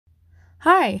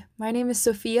Hi, my name is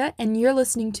Sophia, and you're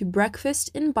listening to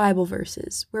Breakfast in Bible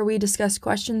Verses, where we discuss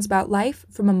questions about life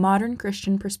from a modern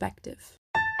Christian perspective.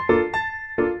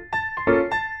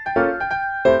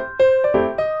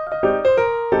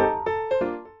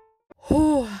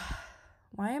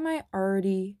 Why am I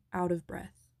already out of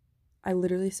breath? I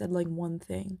literally said like one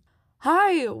thing.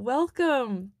 Hi,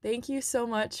 welcome! Thank you so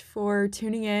much for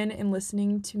tuning in and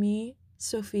listening to me,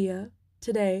 Sophia,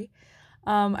 today.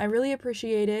 I really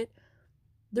appreciate it.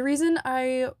 The reason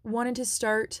I wanted to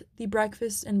start the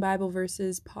Breakfast and Bible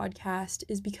Verses podcast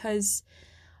is because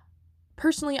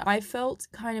personally I felt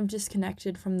kind of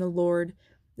disconnected from the Lord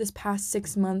this past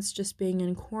 6 months, just being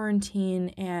in quarantine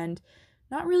and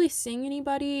not really seeing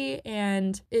anybody,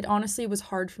 and it honestly was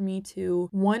hard for me to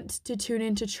want to tune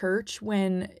into church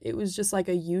when it was just like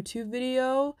a YouTube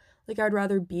video. Like, I'd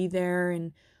rather be there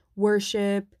and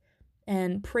worship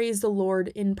and praise the Lord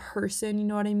in person, you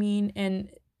know what I mean? And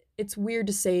it's weird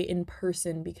to say in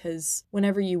person because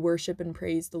whenever you worship and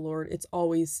praise the Lord, it's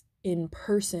always in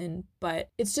person, but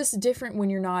it's just different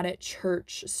when you're not at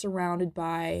church surrounded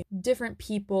by different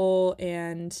people.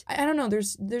 And I don't know,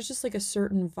 there's just like a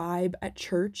certain vibe at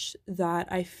church that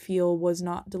I feel was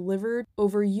not delivered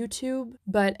over YouTube.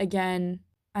 But again,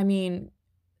 I mean,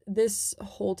 this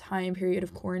whole time period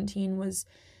of quarantine was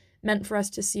meant for us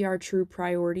to see our true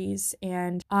priorities,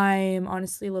 and I am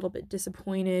honestly a little bit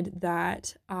disappointed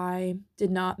that I did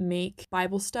not make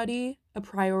Bible study a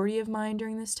priority of mine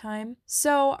during this time.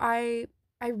 So I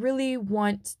really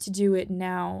want to do it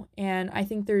now, and I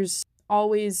think there's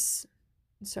always,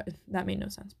 sorry, that made no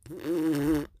sense.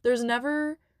 There's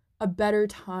never a better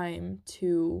time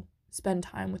to spend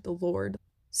time with the Lord.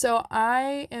 So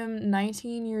I am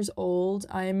 19 years old.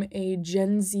 I'm a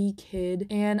Gen Z kid,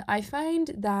 and I find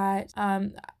that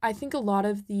I think a lot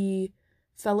of the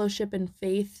fellowship and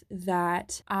faith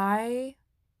that I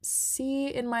see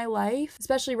in my life,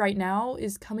 especially right now,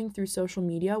 is coming through social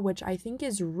media, which I think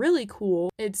is really cool.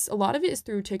 A lot of it is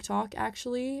through TikTok,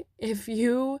 actually. If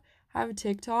you have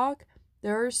TikTok,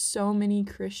 there are so many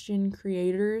Christian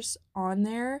creators on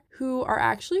there who are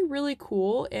actually really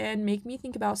cool and make me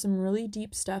think about some really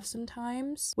deep stuff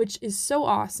sometimes, which is so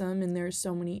awesome. And there's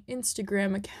so many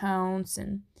Instagram accounts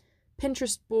and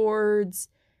Pinterest boards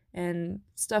and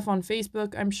stuff on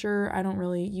Facebook. I'm sure I don't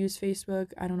really use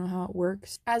Facebook. I don't know how it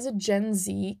works. As a Gen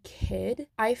Z kid,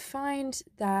 I find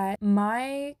that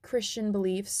my Christian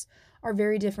beliefs are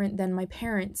very different than my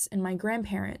parents and my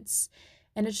grandparents.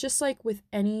 And it's just like with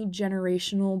any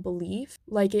generational belief,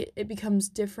 like it becomes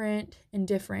different and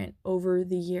different over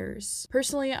the years.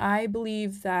 Personally, I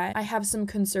believe that I have some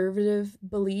conservative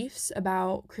beliefs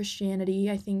about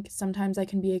Christianity. I think sometimes I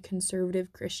can be a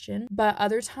conservative Christian, but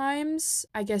other times,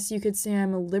 I guess you could say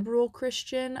I'm a liberal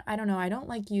Christian. I don't know. I don't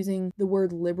like using the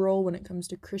word liberal when it comes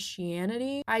to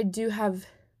Christianity. I do have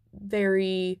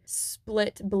very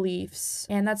split beliefs,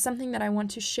 and that's something that I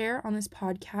want to share on this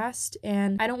podcast.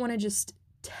 And I don't want to just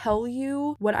tell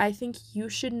you what I think you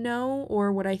should know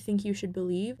or what I think you should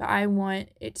believe. I want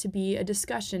it to be a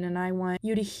discussion, and I want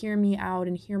you to hear me out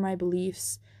and hear my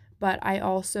beliefs. But I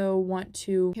also want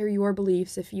to hear your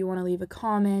beliefs if you want to leave a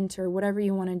comment or whatever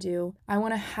you want to do. I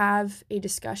want to have a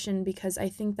discussion because I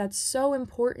think that's so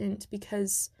important,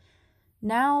 because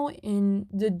now in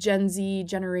the Gen Z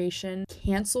generation,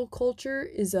 cancel culture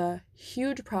is a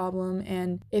huge problem,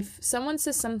 and if someone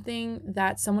says something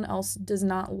that someone else does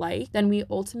not like, then we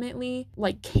ultimately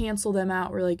cancel them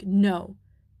out. We're like, no,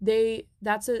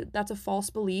 that's a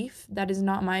false belief. That is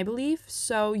not my belief,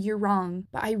 so you're wrong.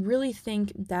 But I really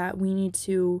think that we need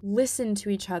to listen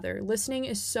to each other. Listening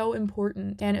is so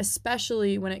important, and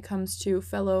especially when it comes to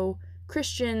fellow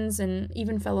Christians and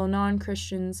even fellow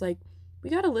non-Christians, we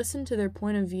got to listen to their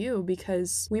point of view,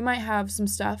 because we might have some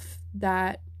stuff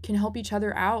that can help each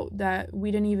other out that we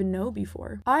didn't even know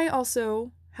before. I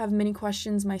also have many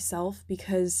questions myself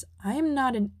because I am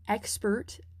not an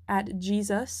expert at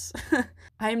Jesus.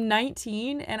 I'm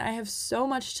 19 and I have so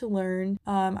much to learn.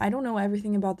 I don't know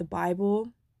everything about the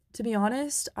Bible. To be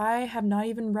honest, I have not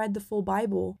even read the full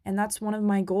Bible, and that's one of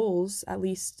my goals, at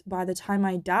least by the time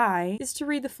I die, is to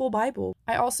read the full Bible.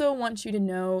 I also want you to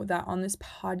know that on this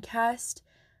podcast,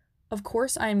 of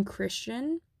course I am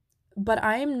Christian, but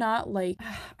I am not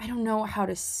I don't know how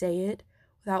to say it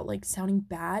without sounding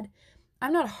bad.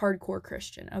 I'm not a hardcore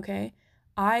Christian, okay?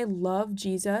 I love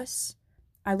Jesus.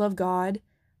 I love God.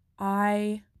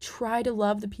 I try to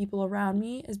love the people around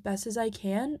me as best as I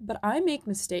can, but I make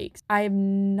mistakes. I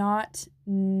am not,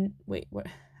 wait, what,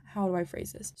 how do I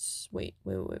phrase this? Wait.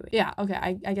 Yeah, okay,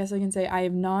 I guess I can say I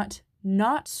have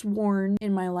not sworn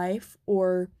in my life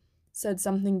or said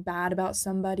something bad about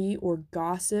somebody or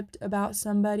gossiped about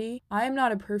somebody. I am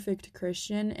not a perfect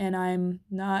Christian, and I'm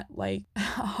not like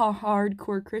a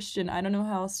hardcore Christian. I don't know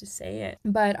how else to say it.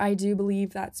 But I do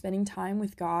believe that spending time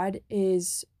with God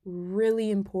is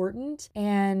really important,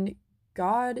 and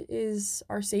God is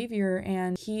our Savior,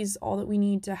 and He's all that we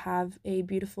need to have a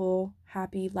beautiful,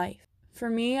 happy life. For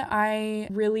me, I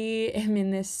really am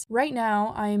in this, right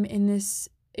now, I'm in this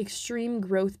extreme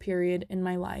growth period in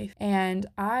my life, and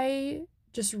I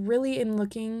just really am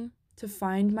looking to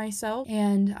find myself,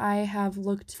 and I have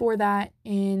looked for that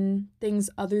in things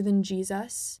other than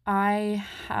Jesus. I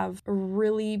have a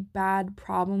really bad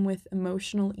problem with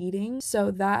emotional eating,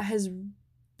 so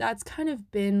that's kind of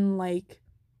been like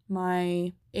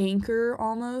my anchor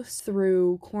almost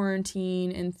through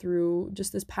quarantine and through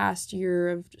just this past year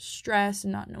of stress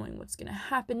and not knowing what's going to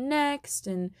happen next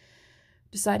and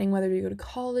deciding whether to go to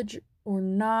college or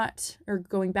not, or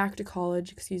going back to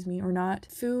college, or not.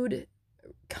 Food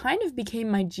kind of became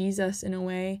my Jesus in a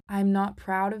way. I'm not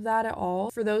proud of that at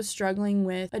all. For those struggling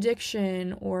with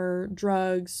addiction or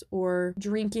drugs or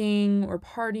drinking or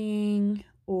partying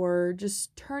or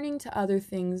just turning to other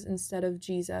things instead of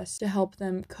Jesus to help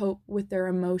them cope with their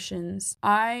emotions,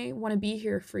 I want to be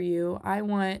here for you. I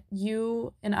want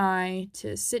you and I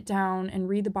to sit down and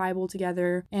read the Bible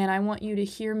together, and I want you to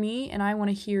hear me, and I want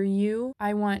to hear you.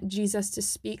 I want Jesus to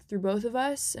speak through both of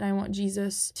us, and I want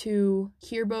Jesus to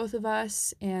hear both of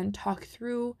us and talk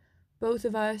through both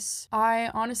of us. I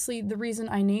honestly, the reason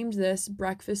I named this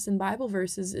Breakfast and Bible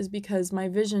Verses is because my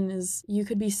vision is you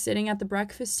could be sitting at the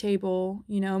breakfast table,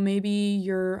 maybe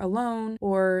you're alone,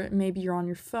 or maybe you're on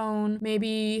your phone.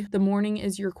 Maybe the morning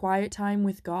is your quiet time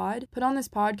with God. Put on this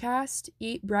podcast,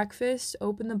 eat breakfast,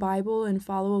 open the Bible, and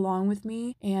follow along with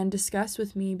me and discuss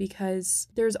with me, because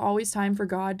there's always time for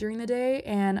God during the day,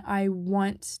 and I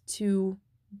want to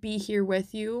be here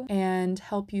with you and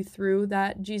help you through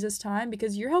that Jesus time,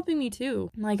 because you're helping me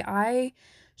too. Like, I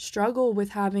struggle with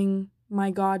having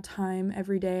my God time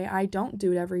every day. I don't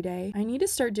do it every day. I need to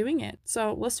start doing it.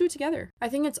 So let's do it together. I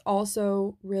think it's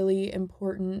also really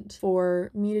important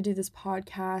for me to do this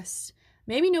podcast.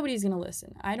 Maybe nobody's gonna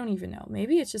listen. I don't even know.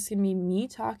 Maybe it's just gonna be me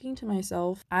talking to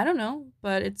myself. I don't know,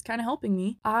 but it's kind of helping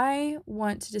me. I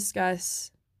want to discuss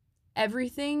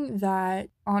everything that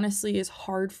honestly is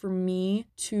hard for me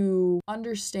to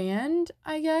understand,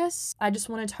 I guess. I just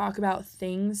want to talk about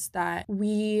things that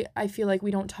I feel like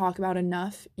we don't talk about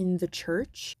enough in the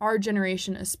church. Our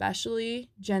generation,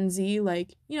 especially Gen Z, we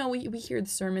hear the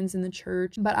sermons in the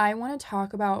church, but I want to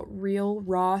talk about real,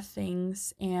 raw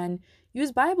things and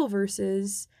use Bible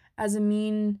verses as a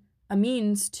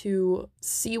means to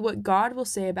see what God will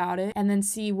say about it, and then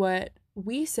see what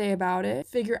we say about it,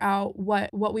 figure out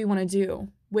what we want to do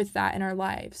with that in our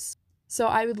lives. So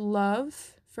I would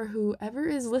love for whoever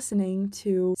is listening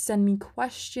to send me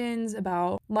questions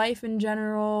about life in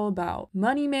general, about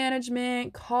money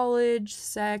management, college,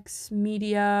 sex,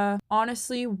 media,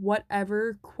 honestly,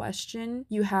 whatever question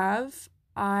you have.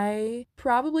 I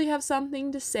probably have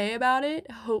something to say about it,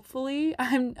 hopefully.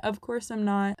 Of course, I'm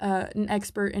not an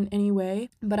expert in any way,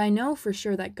 but I know for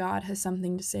sure that God has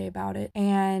something to say about it,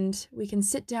 and we can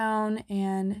sit down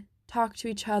and talk to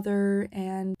each other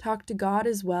and talk to God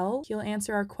as well. He'll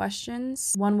answer our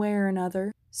questions one way or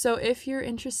another. So if you're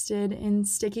interested in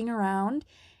sticking around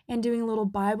and doing a little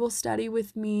Bible study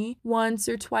with me once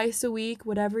or twice a week,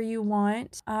 whatever you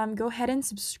want, go ahead and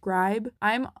subscribe.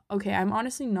 I'm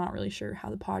honestly not really sure how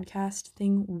the podcast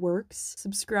thing works.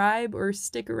 Subscribe or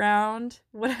stick around,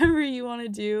 whatever you want to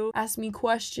do. Ask me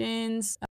questions.